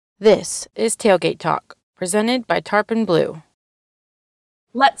This is Tailgate Talk, presented by Tarpon Blue.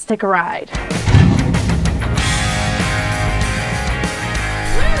 Let's take a ride.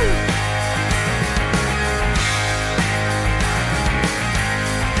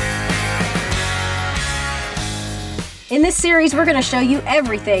 In this series, we're going to show you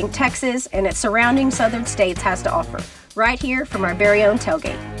everything Texas and its surrounding southern states has to offer, right here from our very own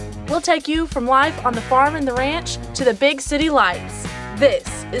tailgate. We'll take you from life on the farm and the ranch to the big city lights.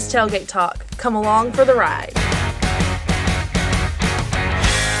 This is Tailgate Talk. Come along for the ride.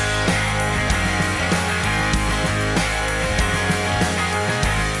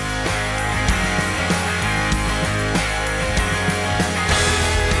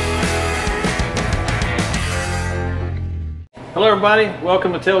 Hello everybody,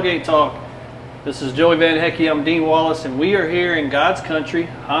 welcome to Tailgate Talk. This is Joey Van Hecky, I'm Dean Wallace, and we are here in God's country,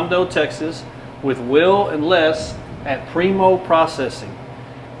 Hondo, Texas, with Will and Les at Primo Processing.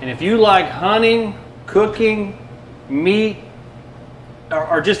 And if you like hunting, cooking, meat,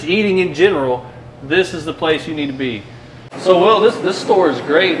 or just eating in general, this is the place you need to be. So Will, this store is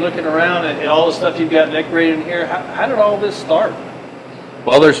great, looking around at all the stuff you've got decorated in here. How did all this start?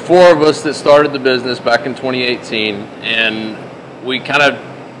 Well, there's four of us that started the business back in 2018, and we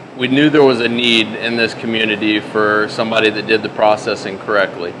knew there was a need in this community for somebody that did the processing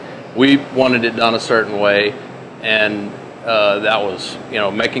correctly. We wanted it done a certain way, and that was,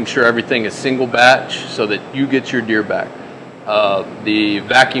 making sure everything is single batch so that you get your deer back. The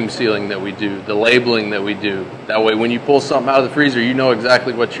vacuum sealing that we do, the labeling that we do. That way, when you pull something out of the freezer, you know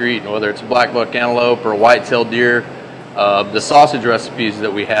exactly what you're eating, whether it's a black buck antelope or a white-tailed deer. The sausage recipes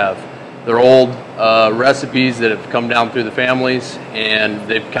that we have, they're old recipes that have come down through the families, and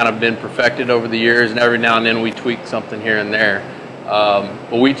they've kind of been perfected over the years, and every now and then we tweak something here and there.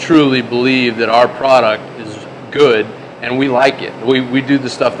 But we truly believe that our product is good, and we like it. We do the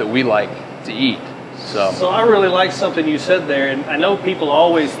stuff that we like to eat. So I really like something you said there, and I know people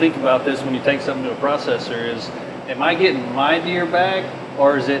always think about this when you take something to a processor is, am I getting my deer back?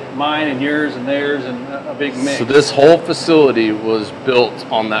 Or is it mine and yours and theirs and a big mix? So this whole facility was built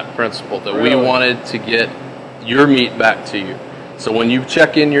on that principle that we wanted to get your meat back to you. So when you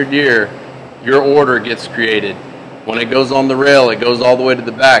check in your deer, your order gets created. When it goes on the rail, it goes all the way to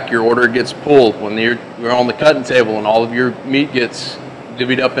the back. Your order gets pulled. When you're on the cutting table and all of your meat gets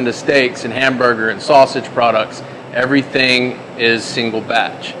divvied up into steaks and hamburger and sausage products, everything is single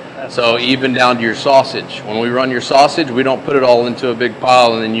batch. So even down to your sausage. When we run your sausage, we don't put it all into a big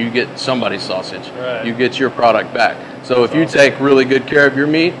pile and then you get somebody's sausage. Right. You get your product back. So if you take really good care of your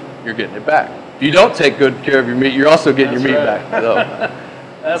meat, you're getting it back. If you don't take good care of your meat, you're also getting your meat back. So.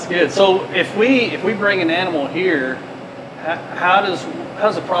 That's good. So if we bring an animal here, how does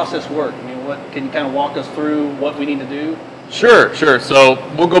the process work? I mean, can you kind of walk us through what we need to do? Sure. So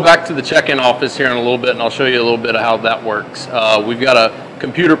we'll go back to the check-in office here in a little bit, and I'll show you a little bit of how that works. We've got a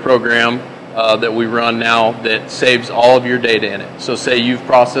computer program that we run now that saves all of your data in it. So say you've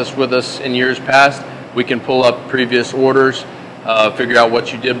processed with us in years past, we can pull up previous orders, figure out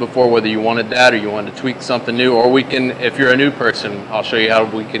what you did before, whether you wanted that or you wanted to tweak something new, or we can, if you're a new person, I'll show you how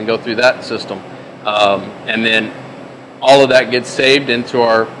we can go through that system. And then all of that gets saved into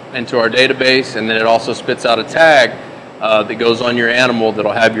our database, and then it also spits out a tag that goes on your animal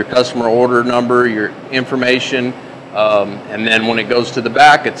that'll have your customer order number, your information, and then when it goes to the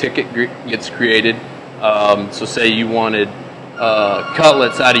back, a ticket gets created. So say you wanted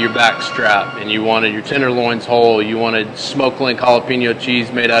cutlets out of your back strap, and you wanted your tenderloins whole, you wanted smoked link jalapeno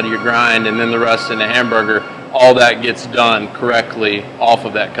cheese made out of your grind, and then the rest in a hamburger. All that gets done correctly off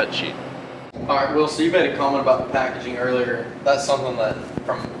of that cut sheet. All right, Will, so you made a comment about the packaging earlier. That's something that,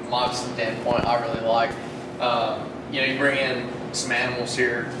 from my standpoint, I really like. You bring in some animals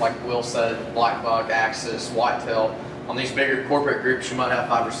here, like Will said, black buck, axis, whitetail. On these bigger corporate groups, you might have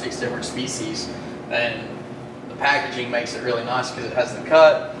 5 or 6 different species, and the packaging makes it really nice because it has the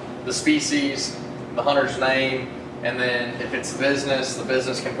cut, the species, the hunter's name, and then if it's a business, the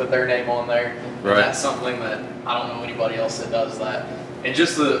business can put their name on there. Right. And that's something that I don't know anybody else that does that. And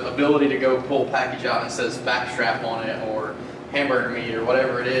just the ability to go pull a package out and it says backstrap on it, or hamburger meat, or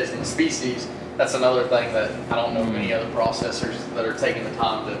whatever it is, and the species. That's another thing that I don't know many other processors that are taking the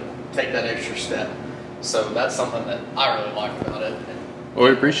time to take that extra step. So that's something that I really like about it. Well,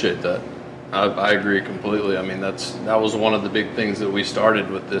 we appreciate that. I agree completely. I mean, that was one of the big things that we started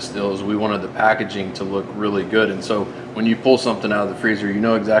with this deal, is we wanted the packaging to look really good. And so when you pull something out of the freezer, you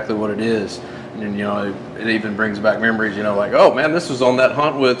know exactly what it is. And then, it even brings back memories, like, oh man, this was on that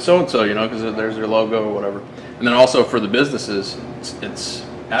hunt with so-and-so, because there's their logo or whatever. And then also for the businesses, it's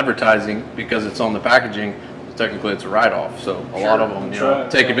advertising, because it's on the packaging. technically it's a write-off. So a lot of them,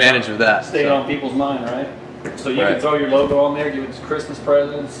 take advantage of that. Stay on people's mind, right? So you can throw your logo on there, give it as Christmas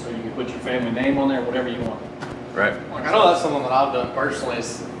presents, or you can put your family name on there, whatever you want. Right. Like, I know that's something that I've done personally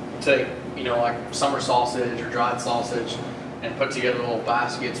is take, like summer sausage or dried sausage and put together little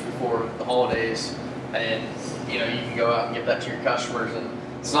baskets before the holidays, and you can go out and give that to your customers, and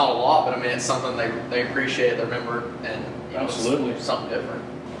it's not a lot, but I mean it's something they appreciate, they remember, and absolutely it's something different.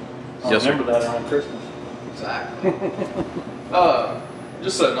 I'll remember that around Christmas. Exactly.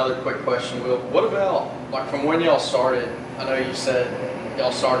 Just another quick question, Will. What about, like, from when y'all started? I know you said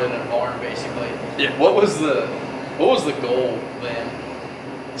y'all started in a barn, basically. Yeah. What was the goal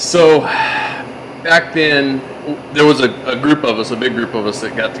then? So back then, there was a group of us, a big group of us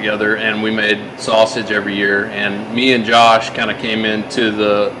that got together, and we made sausage every year. And me and Josh kind of came into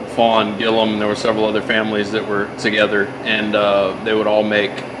the Fawn, Gillum, and there were several other families that were together, and they would all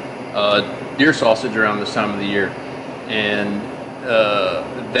make deer sausage around this time of the year. And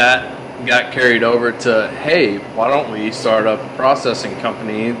that got carried over to, hey, why don't we start up a processing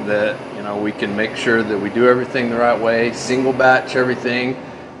company that we can make sure that we do everything the right way, single batch everything.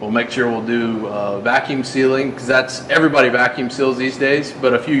 We'll make sure we'll do vacuum sealing, because everybody vacuum seals these days.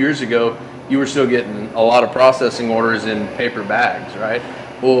 But a few years ago, you were still getting a lot of processing orders in paper bags, right?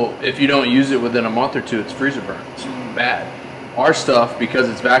 Well, if you don't use it within a month or two, it's freezer burn. It's bad. Our stuff, because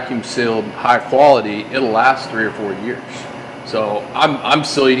it's vacuum sealed, high quality, it'll last 3 or 4 years. So I'm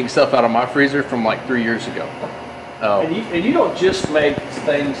still eating stuff out of my freezer from like 3 years ago. And you don't just make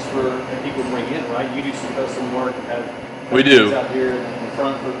things that people bring in, right? You do some custom work and have we do out here in the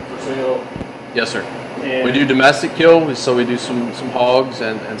front for sale. Yes, sir. And we do domestic kill, so we do some hogs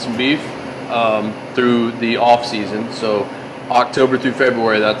and some beef through the off season. So October through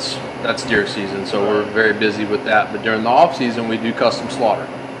February, that's deer season. So we're very busy with that. But during the off season, we do custom slaughter.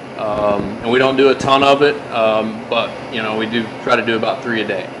 And we don't do a ton of it, but we do try to do about 3 a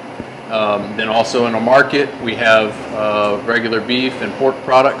day. Then also in a market, we have regular beef and pork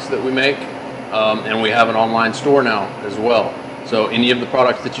products that we make, and we have an online store now as well. So any of the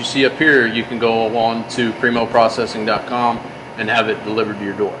products that you see up here, you can go on to primoprocessing.com and have it delivered to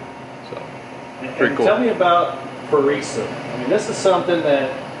your door. So pretty cool. Tell me about Parisa. I mean, this is something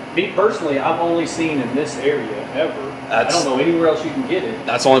that me personally, I've only seen in this area ever. I don't know anywhere else you can get it.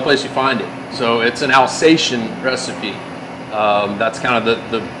 That's the only place you find it. So it's an Alsatian recipe. That's kind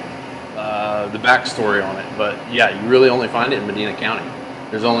of the backstory on it. But yeah, you really only find it in Medina County.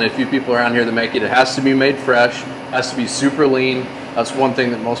 There's only a few people around here that make it. It has to be made fresh. It has to be super lean. That's one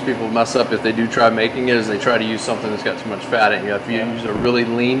thing that most people mess up if they do try making it, is they try to use something that's got too much fat in it. You have to use a really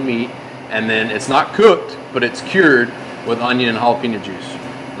lean meat, and then it's not cooked, but it's cured with onion and jalapeno juice.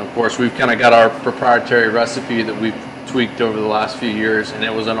 And of course, we've kind of got our proprietary recipe that we've tweaked over the last few years, and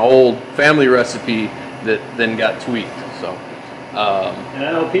it was an old family recipe that then got tweaked. So and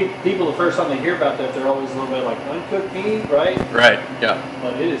I know people, the first time they hear about that, they're always a little bit like, uncooked meat, right? Right, yeah.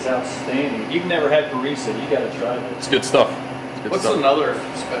 But it is outstanding. If you've never had Parisa, you got to try it. It's good stuff. What's another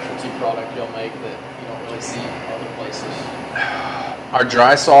specialty product you'll make that you don't really see other places? Our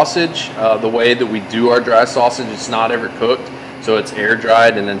dry sausage, the way that we do our dry sausage, it's not ever cooked. So it's air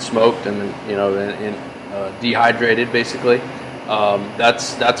dried and then smoked and then dehydrated basically.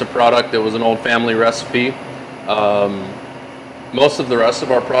 That's a product that was an old family recipe. Most of the rest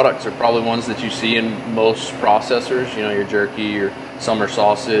of our products are probably ones that you see in most processors. Your jerky, your summer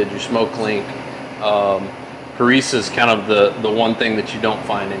sausage, your smoked link. Parisa is kind of the one thing that you don't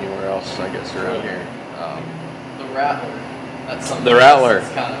find anywhere else, I guess, around here. The rattler. That's something. The rattler.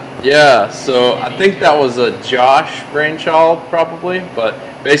 That's kind of, yeah, so I think that was a Josh brainchild probably, but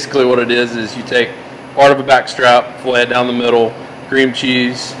basically what it is you take part of a back strap, fillet it down the middle, cream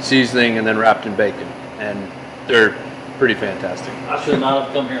cheese, seasoning, and then wrapped in bacon. And they're pretty fantastic. I should not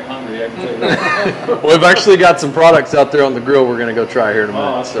have come here hungry, I can tell you that. We've actually got some products out there on the grill we're going to go try here in a minute.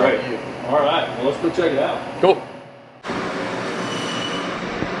 Oh, that's great. All right, well, let's go check it out. Cool.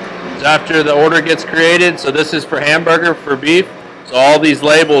 So after the order gets created, so this is for hamburger, for beef, so all these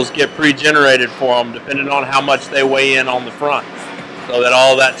labels get pre-generated for them depending on how much they weigh in on the front, so that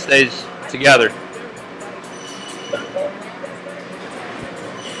all that stays together.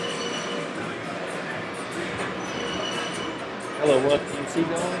 Hello, what? Can you see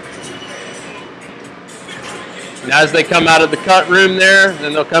going? And as they come out of the cut room there,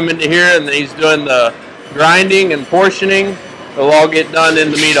 then they'll come into here, and then he's doing the grinding and portioning. They'll all get done in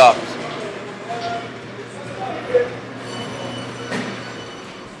the meat office.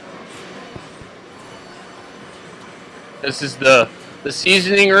 This is the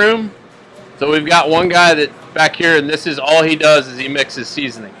seasoning room. So we've got one guy that back here, and this is all he does is he mixes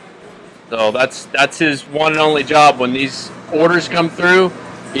seasoning. So that's his one and only job. When these orders come through,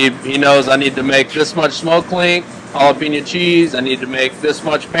 he knows I need to make this much smoke link, jalapeno cheese, I need to make this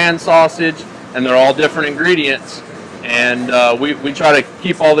much pan sausage, and they're all different ingredients. And we try to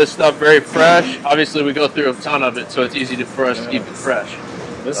keep all this stuff very fresh. Obviously, we go through a ton of it, so it's easy for us to keep it fresh.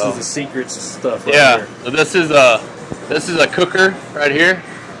 This is the secret stuff right yeah, here. so this is a cooker right here.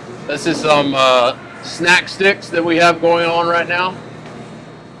 This is some snack sticks that we have going on right now.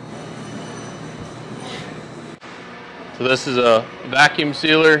 So this is a vacuum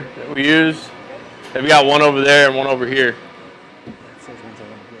sealer that we use. We've got one over there and one over here.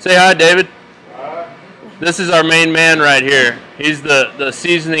 Say hi, David. This is our main man right here. He's the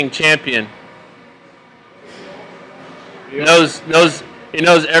seasoning champion. He knows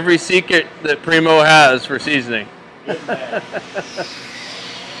every secret that Primo has for seasoning. That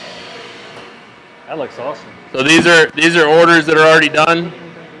looks awesome. So these are orders that are already done.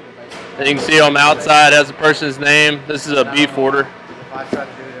 And you can see on the outside has the person's name. This is a beef order.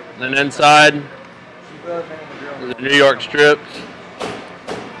 And then inside, the New York strips.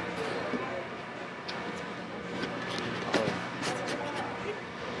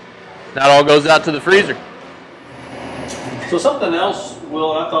 That all goes out to the freezer. So something else,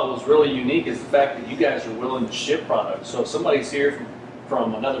 Will, I thought was really unique is the fact that you guys are willing to ship products. So if somebody's here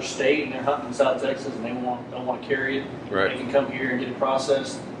from another state and they're hunting in South Texas and they don't want to carry it, right, they can come here and get it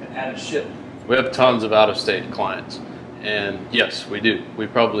processed and have it shipped. We have tons of out-of-state clients, and yes, we do. We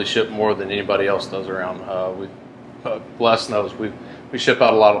probably ship more than anybody else does around. Les knows we ship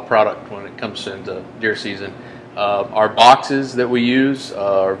out a lot of product when it comes into deer season. Our boxes that we use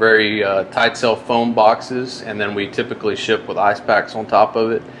are very tight cell foam boxes, and then we typically ship with ice packs on top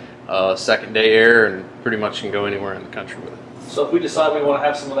of it, second day air, and pretty much can go anywhere in the country with it. So if we decide we want to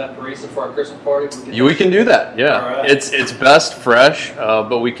have some of that parisa for our Christmas party, we can do that. Yeah, all right. It's best fresh,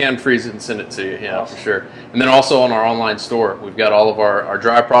 but we can freeze it and send it to you. Yeah, awesome. For sure. And then also on our online store, we've got all of our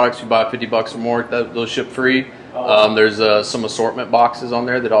dry products. You buy $50 or more, those ship free. There's some assortment boxes on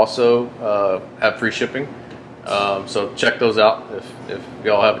there that also have free shipping. So check those out if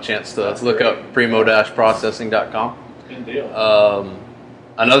y'all have a chance to look up primo-processing.com. Good deal.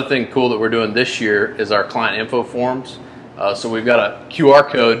 Another thing cool that we're doing this year is our client info forms. So we've got a QR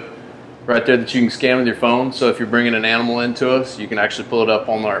code right there that you can scan with your phone. So if you're bringing an animal into us, you can actually pull it up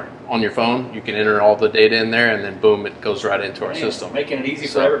on your phone. You can enter all the data in there, and then boom, it goes right into our system. Making it easy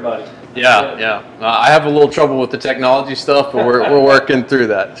for everybody. Yeah. I have a little trouble with the technology stuff, but we're working through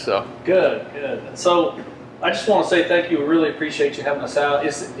that. So good. So I just want to say thank you. We really appreciate you having us out.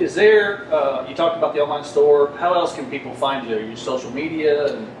 Is there, you talked about the online store, how else can people find you? Your social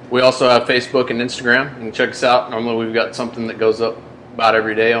media? We also have Facebook and Instagram. You can check us out. Normally we've got something that goes up about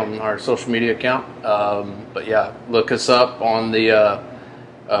every day on our social media account. But yeah, look us up on the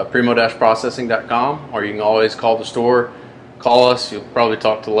primo-processing.com, or you can always call the store, call us. You'll probably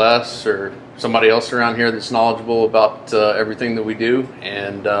talk to Les or somebody else around here that's knowledgeable about everything that we do.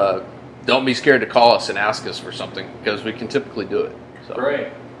 And don't be scared to call us and ask us for something, because we can typically do it. So.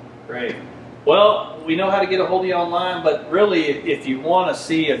 Great. Well, we know how to get a hold of you online, but really, if you want to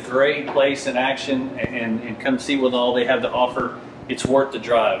see a great place in action and come see what all they have to offer, it's worth the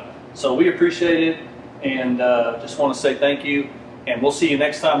drive. So we appreciate it, and just want to say thank you, and we'll see you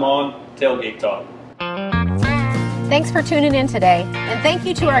next time on Tailgate Talk. Thanks for tuning in today, and thank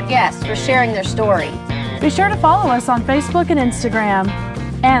you to our guests for sharing their story. Be sure to follow us on Facebook and Instagram,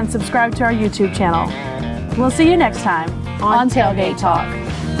 and subscribe to our YouTube channel. We'll see you next time on Tailgate Talk.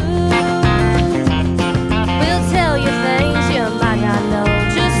 We'll tell you things